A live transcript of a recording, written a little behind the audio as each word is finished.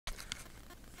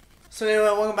So anyway,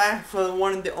 welcome back for the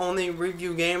one and the only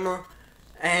Review Gamer.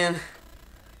 And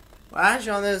well,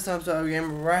 actually on this episode of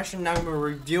Gamer, we're actually not going to be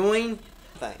reviewing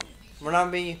anything. We're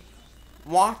not going to be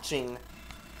watching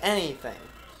anything.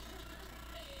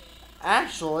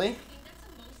 Actually,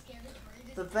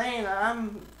 the thing that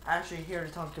I'm actually here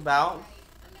to talk about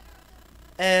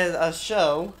is a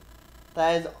show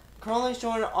that is currently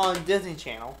showing on Disney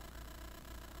Channel.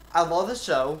 I love the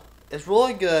show. It's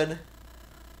really good.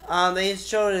 They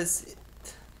showed its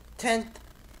 10th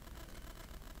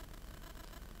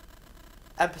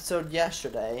episode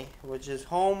yesterday, which is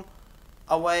Home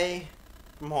Away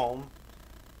from Home.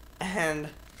 And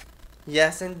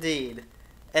yes, indeed,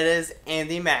 it is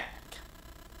Andi Mack.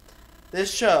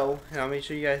 This show, and I'll make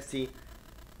sure you guys see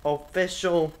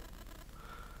official.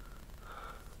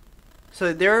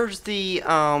 So there's the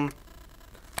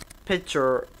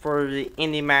picture for the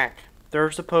Andi Mack.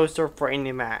 There's the poster for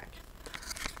Andi Mack.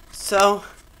 So,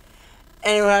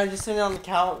 anyway, I'm just sitting on the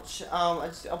couch. I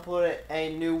just uploaded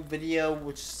a new video,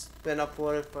 which has been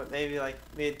uploaded for maybe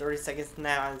 30 seconds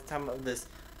now at the time of this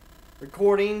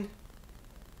recording.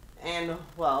 And,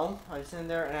 well, I was sitting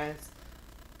there and I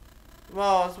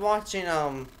was watching,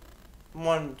 something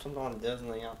on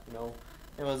Disney,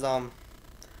 it was,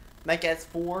 Mech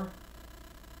 4.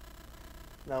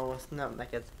 No, it's not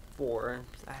Mech 4.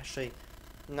 It's actually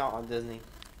not on Disney.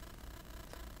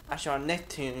 Actually on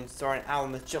Nicktoons, starring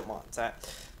Alvin the Chipmunks at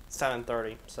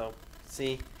 7:30. So,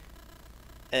 see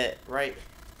it right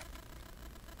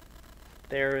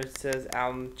there. It says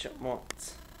Alvin the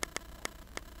Chipmunks.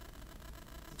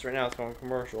 It's right now. It's going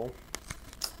commercial.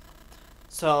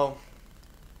 So,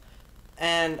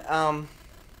 and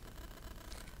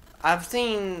I've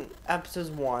seen episodes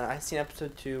 1. I've seen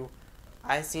episode 2.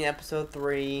 I've seen episode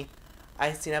 3.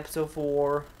 I've seen episode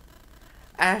 4.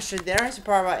 Actually, the interesting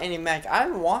part about Andi Mack,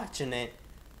 I've been watching it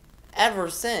ever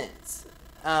since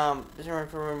April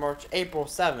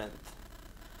 7th,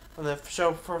 when the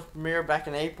show first premiered back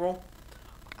in April,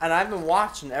 and I've been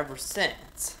watching it ever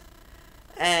since.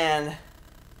 And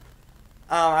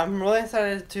I'm really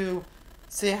excited to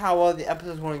see how well the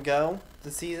episode's going to go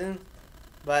this season.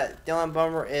 But the only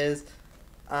bummer is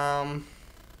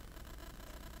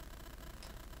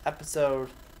episode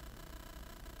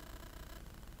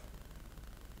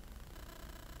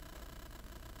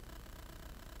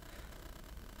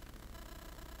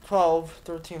 12,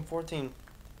 13, 14.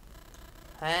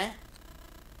 Huh?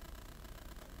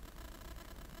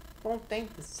 Don't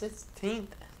think the 16th.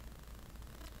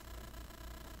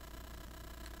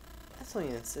 That's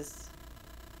only the 6th.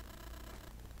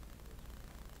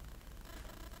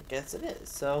 I guess it is.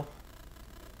 So,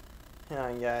 hang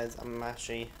on, guys. I'm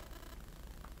actually.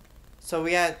 So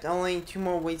we got only 2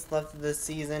 more weeks left of this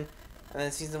season, and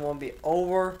the season will be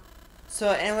over. So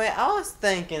anyway, I was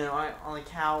thinking on the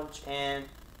couch and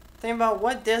thinking about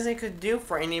what Disney could do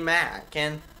for Andi Mack,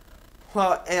 and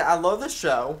well, I love the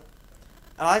show.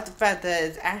 I like the fact that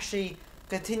it's actually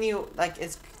it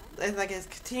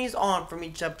continues on from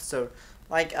each episode.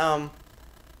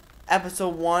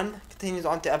 Episode 1 continues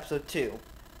on to episode 2.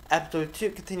 Episode 2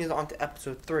 continues on to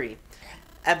episode 3.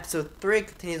 Episode 3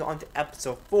 continues on to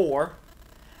episode 4.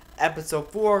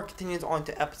 Episode 4 continues on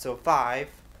to episode 5.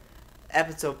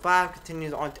 Episode 5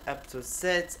 continues on to episode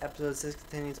 6. Episode 6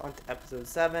 continues on to episode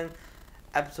 7.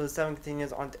 Episode 7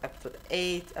 continues on to episode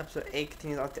 8. Episode 8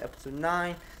 continues on to episode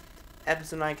 9.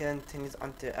 Episode 9 continues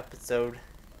on to episode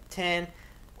 10.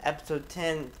 Episode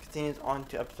 10 continues on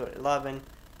to episode 11.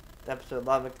 Episode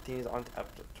 11 continues on to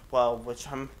episode 12,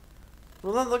 which I'm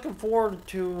really looking forward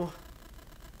to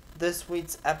this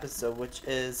week's episode, which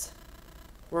is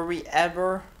Were We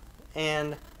Ever,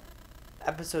 and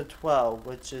episode 12,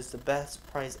 which is the best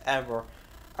price ever.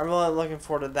 I'm really looking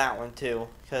forward to that one too,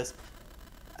 because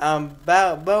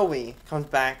Bowie comes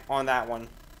back on that one,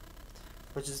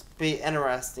 which is be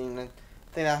interesting. And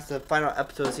I think that's the final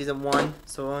episode of season 1.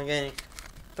 So we're only getting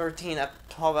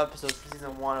 12 episodes for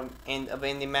season 1 of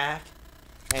Andi Mack.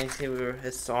 And see,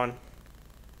 it's on.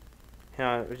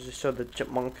 We just showed the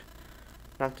chipmunk,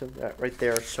 not to that right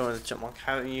there, showing the chipmunk.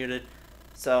 I haven't muted,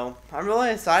 so I'm really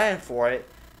excited for it.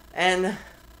 And,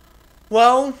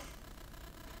 well,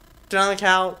 down on the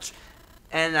couch,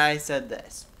 and I said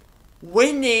this.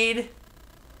 We need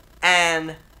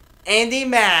an Andi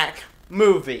Mack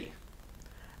movie.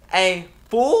 A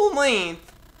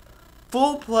full-length,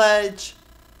 full-pledged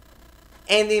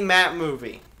Andi Mack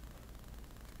movie.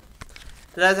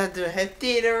 It doesn't have to hit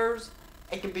theaters.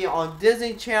 It can be on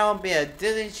Disney Channel, be a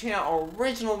Disney Channel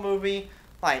original movie,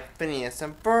 like Phineas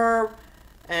and Ferb.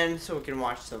 And so we can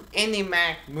watch some Andi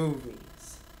Mack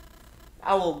movies.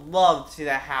 I would love to see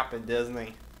that happen,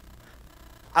 Disney.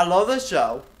 I love the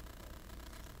show.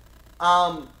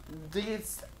 Um,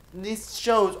 these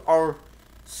shows are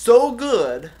so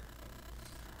good,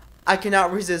 I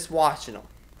cannot resist watching them.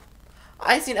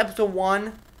 I've seen episode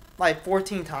 1 like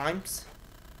 14 times.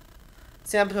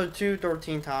 Seen episode 2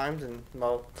 13 times, and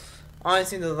well, I only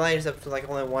seen the latest episode like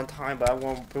only 1 time, but I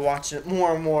won't be watching it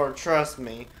more and more. Trust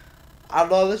me, I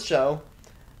love the show.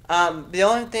 The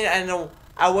only thing I know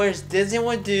I wish Disney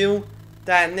would do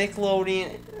that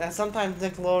sometimes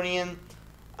Nickelodeon,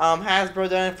 Hasbro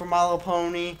done it for My Little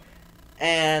Pony,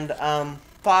 and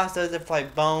Fox does it for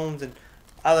like Bones and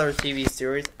other TV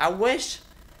series. I wish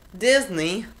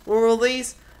Disney will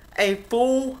release a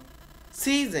full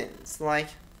seasons, like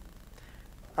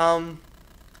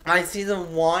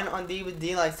season 1 on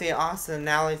DVD, like say Austin and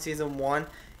Ally season 1,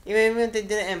 even if they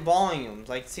did it in volumes,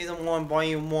 like season 1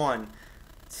 volume 1,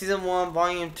 season 1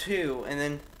 volume 2, and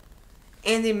then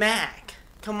Andi Mack,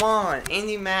 come on,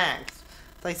 Andi Mack,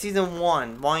 like season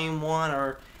 1 volume 1,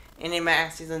 or Andi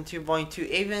Mack season 2 volume 2,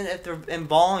 even if they're in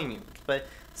volumes, but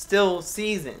still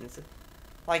seasons,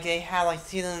 like they have like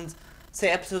seasons, say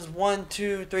episodes 1,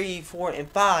 2, 3, 4, and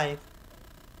 5,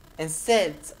 and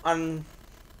 6 on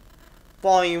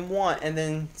volume 1, and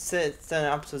then 6 on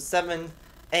episodes 7,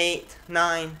 8,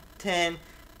 9, 10,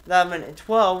 11, and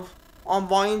 12 on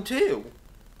volume 2.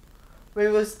 We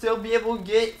will still be able to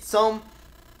get some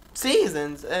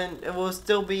seasons, and it will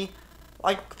still be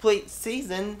like a complete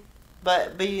season,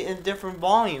 but be in different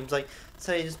volumes. Like,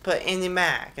 say, just put Andi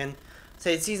Mack, and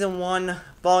say season 1,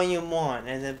 volume 1,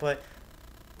 and then put,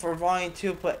 for volume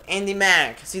 2, put Andi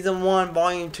Mack, season 1,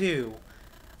 volume 2.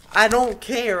 I don't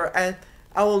care.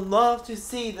 I would love to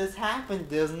see this happen,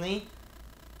 Disney.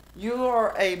 You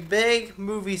are a big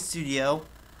movie studio.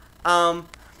 I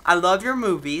love your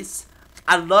movies.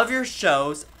 I love your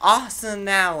shows. Austin and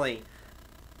Ally,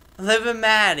 Liv and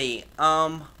Maddie,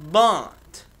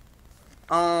 Bunt,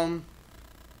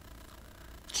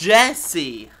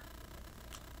 Jesse,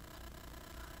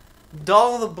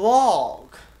 Doll the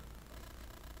Blog,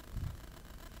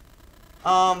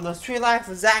 The Sweet Life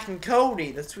of Zach and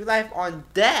Cody, The Sweet Life on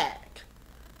Deck,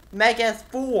 Meg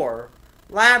S4,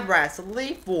 Lab Rats,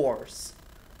 Elite Force,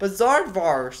 Bizarre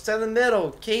Vars, Seven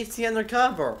Middle, Casey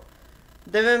Undercover,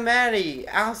 Liv and Maddie,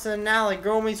 Allison and Ally,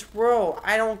 Girl Meets World.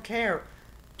 I don't care.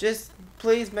 Just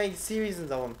please make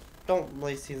seasons of them. Don't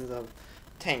release seasons of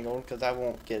Tangled, because I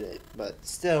won't get it. But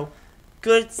still,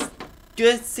 good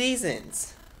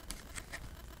seasons.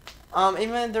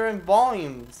 Even if they're in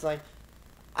volumes. Like,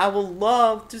 I would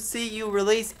love to see you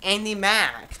release Andi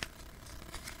Mack,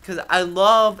 because I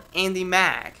love Andi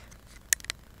Mack.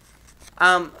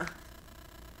 I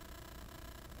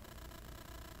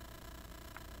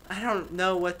don't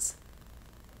know what's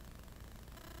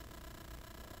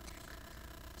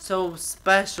so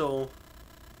special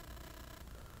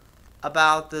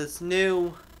about this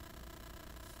new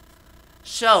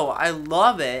show. I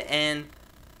love it, and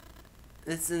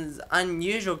this is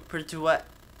unusual compared to what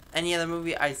any other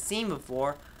movie I've seen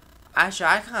before. Actually,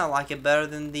 I kind of like it better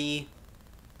than the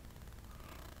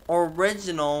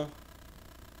original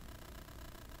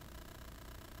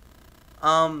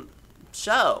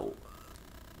show.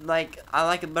 Like, I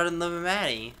like it better than Liv and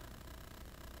Maddie.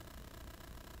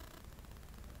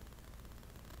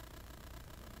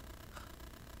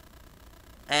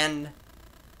 And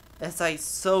it's like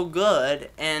so good,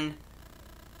 and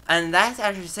that's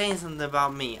actually saying something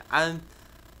about me. I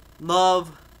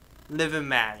love Liv and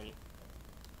Maddie.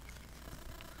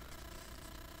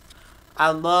 I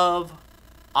love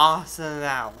Austin and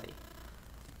Ally.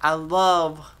 I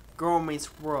love Girl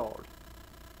Meets World.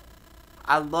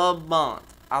 I love Bunt.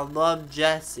 I love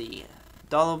Jesse,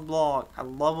 Dollar Blog. I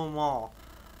love them all.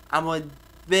 I'm a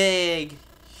big,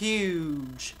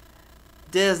 huge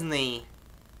Disney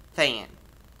fan.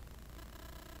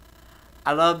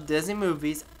 I love Disney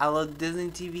movies. I love Disney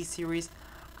TV series.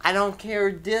 I don't care.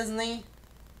 Disney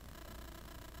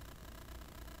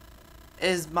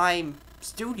is my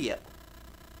studio.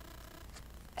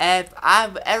 If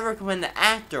I've ever become an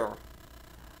actor,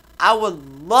 I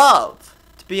would love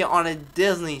to be on a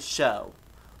Disney show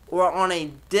or on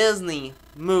a Disney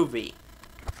movie.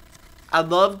 I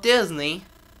love Disney.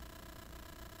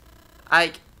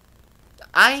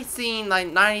 I seen like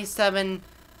 97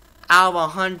 out of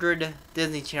 100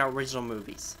 Disney Channel original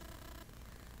movies.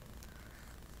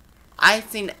 I've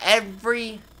seen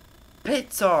every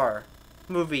Pixar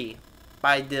movie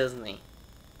by Disney.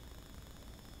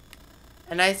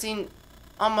 And I've seen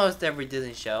almost every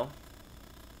Disney show.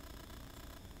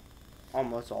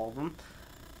 Almost all of them.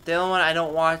 The only one I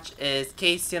don't watch is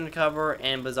Casey Undercover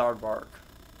and Bizarre Bark.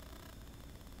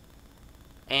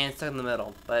 And Stuck in the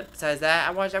Middle. But besides that,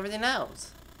 I watch everything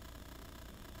else.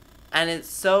 and it's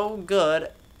so good.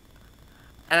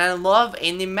 And I love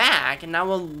Andi Mack, and I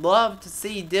would love to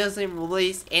see Disney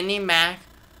release Andi Mack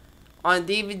on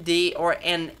DVD or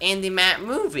an Andi Mack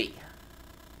movie.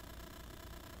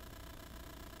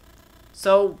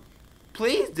 So,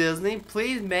 please Disney,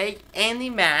 please make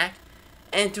Andi Mack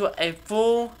into a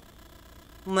full-length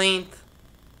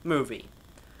movie.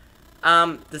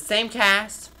 The same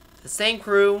cast, the same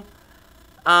crew,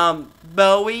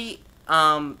 Bowie,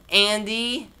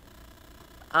 Andy,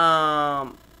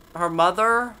 her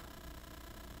mother,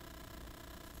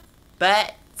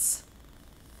 Bets,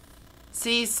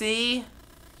 CC,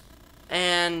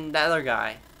 and the other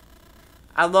guy.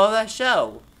 I love that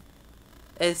show.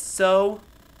 It's so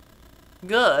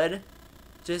good.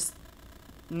 Just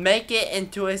make it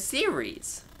into a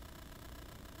series.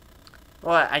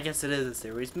 Well, I guess it is a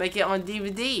series. Make it on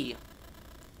DVD.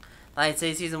 Like,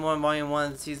 say Season 1, Volume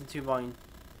 1, Season 2, Volume...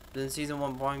 Then Season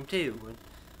 1, Volume 2. And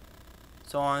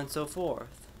so on and so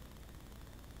forth.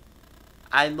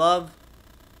 I love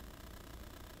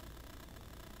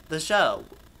the show.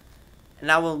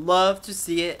 And I would love to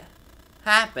see it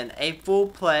happen. A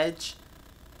full-fledged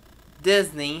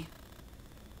Disney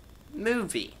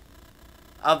movie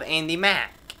of Andi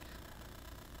Mack.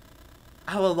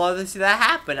 I would love to see that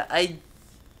happen.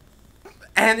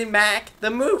 Andi Mack,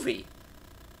 the movie.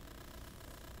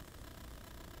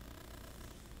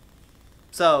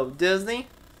 So, Disney,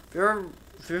 if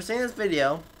you're seeing this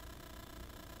video,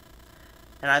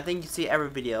 and I think you see every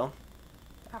video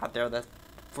out there that's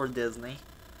for Disney,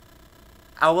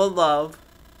 I would love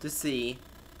to see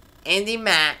Andi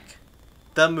Mack,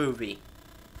 the movie.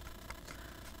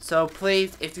 So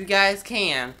please, if you guys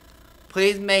can,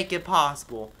 please make it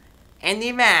possible.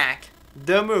 Andi Mack,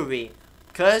 the movie.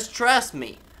 Because trust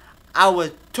me, I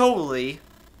would totally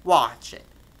watch it.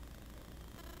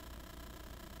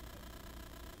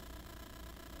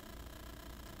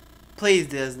 Please,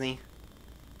 Disney.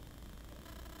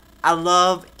 I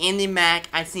love Andi Mack.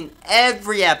 I've seen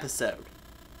every episode.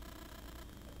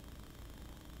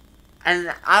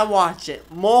 And I watch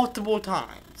it multiple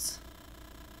times.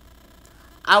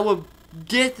 I would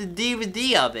get the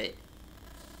DVD of it.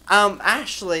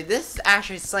 Actually, this is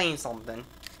actually saying something.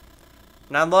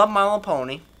 And I love My Little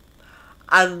Pony.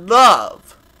 I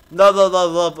love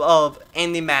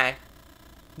Andi Mack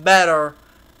better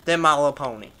than My Little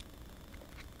Pony.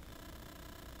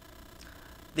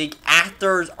 The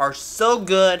actors are so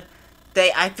good.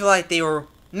 I feel like they were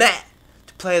meant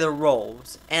to play their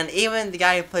roles. And even the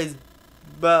guy who plays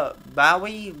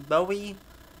Bowie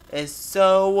is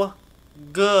so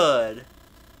good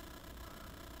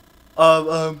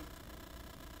of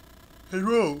his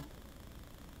role.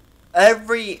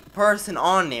 Every person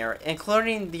on there,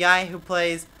 including the guy who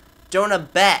plays Jonah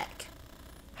Beck,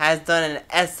 has done an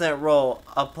excellent role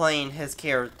of playing his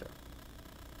character.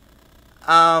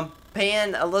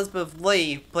 Pan Elizabeth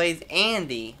Lee plays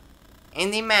Andi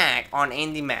Mack on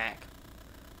Andi Mack.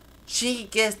 She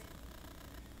gets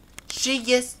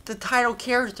the title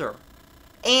character,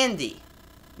 Andi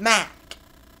Mack.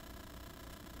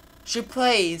 She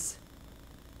plays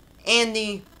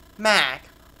Andi Mack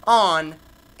on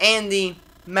Andi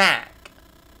Mack.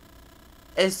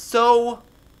 It's so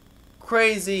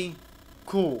crazy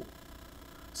cool.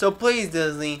 So please,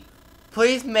 Disney,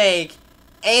 please make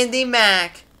Andi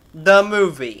Mack the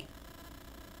movie.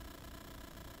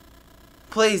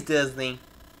 Please, Disney,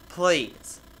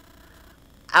 please.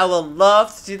 I would love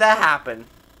to see that happen.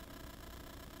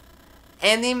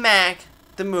 Andi Mack,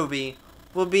 the movie,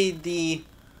 will be the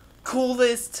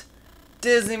coolest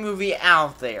Disney movie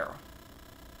out there.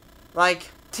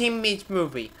 Like Teen Beach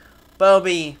Movie, but it'll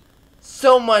be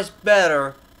so much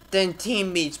better than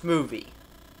Teen Beach Movie.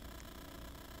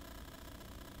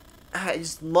 I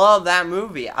just love that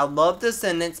movie. I love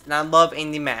Descendants, and I love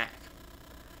Andi Mack.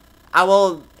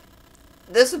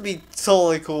 This would be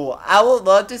totally cool. I would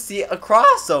love to see a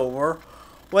crossover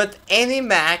with Andi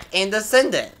Mack and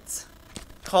Descendants.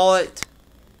 Call it,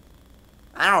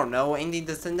 I don't know, Andi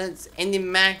Descendants? Andi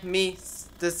Mack meets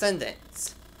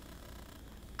Descendants.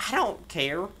 I don't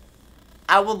care.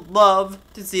 I would love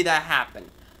to see that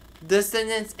happen.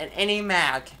 Descendants and Andi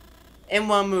Mack in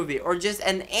one movie, or just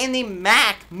an Andi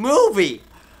Mack movie.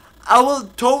 I will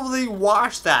totally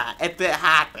watch that if it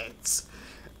happens.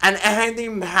 An Andi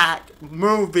Mack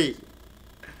movie.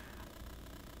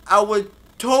 I would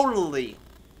totally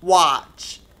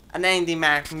watch an Andi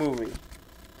Mack movie.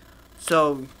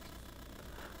 So,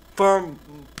 for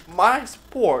my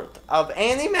support of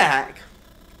Andi Mack,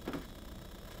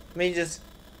 let me just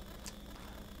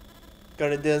go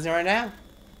to Disney right now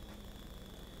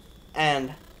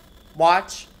and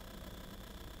watch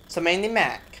some Andi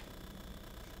Mack.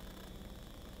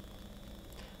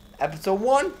 episode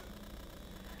 1.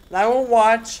 And I will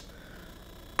watch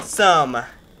some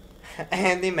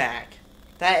Andi Mack.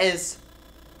 That is...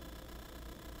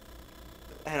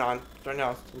 Hang on. Right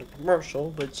now it's in a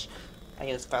commercial, which I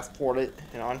can just fast forward it.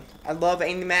 Hang on. I love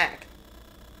Andi Mack.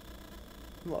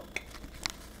 Look.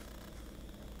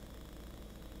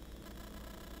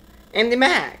 Andi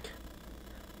Mack.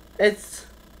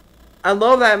 I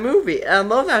love that movie. I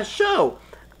love that show.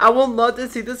 I would love to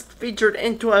see this featured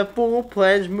into a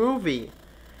full-fledged movie.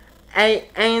 A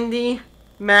Andi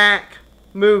Mack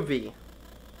movie.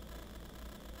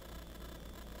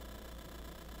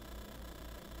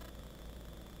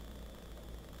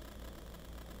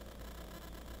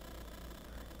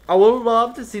 I would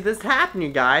love to see this happen, you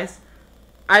guys.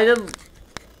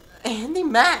 Andi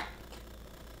Mack.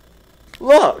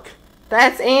 Look,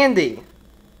 that's Andy.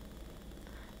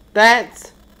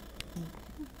 That's,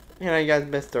 you know, you guys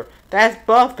missed her. That's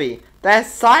Buffy. That's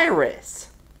Cyrus.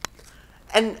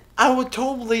 And I would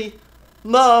totally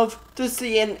love to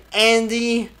see an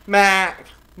Andi Mack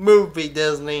movie,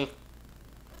 Disney.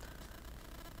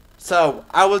 So,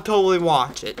 I would totally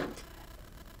watch it.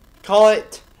 Call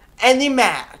it Andi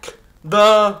Mack,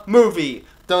 the movie.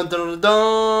 Dun dun dun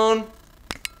dun.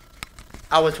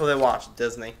 I would totally watch it,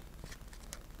 Disney.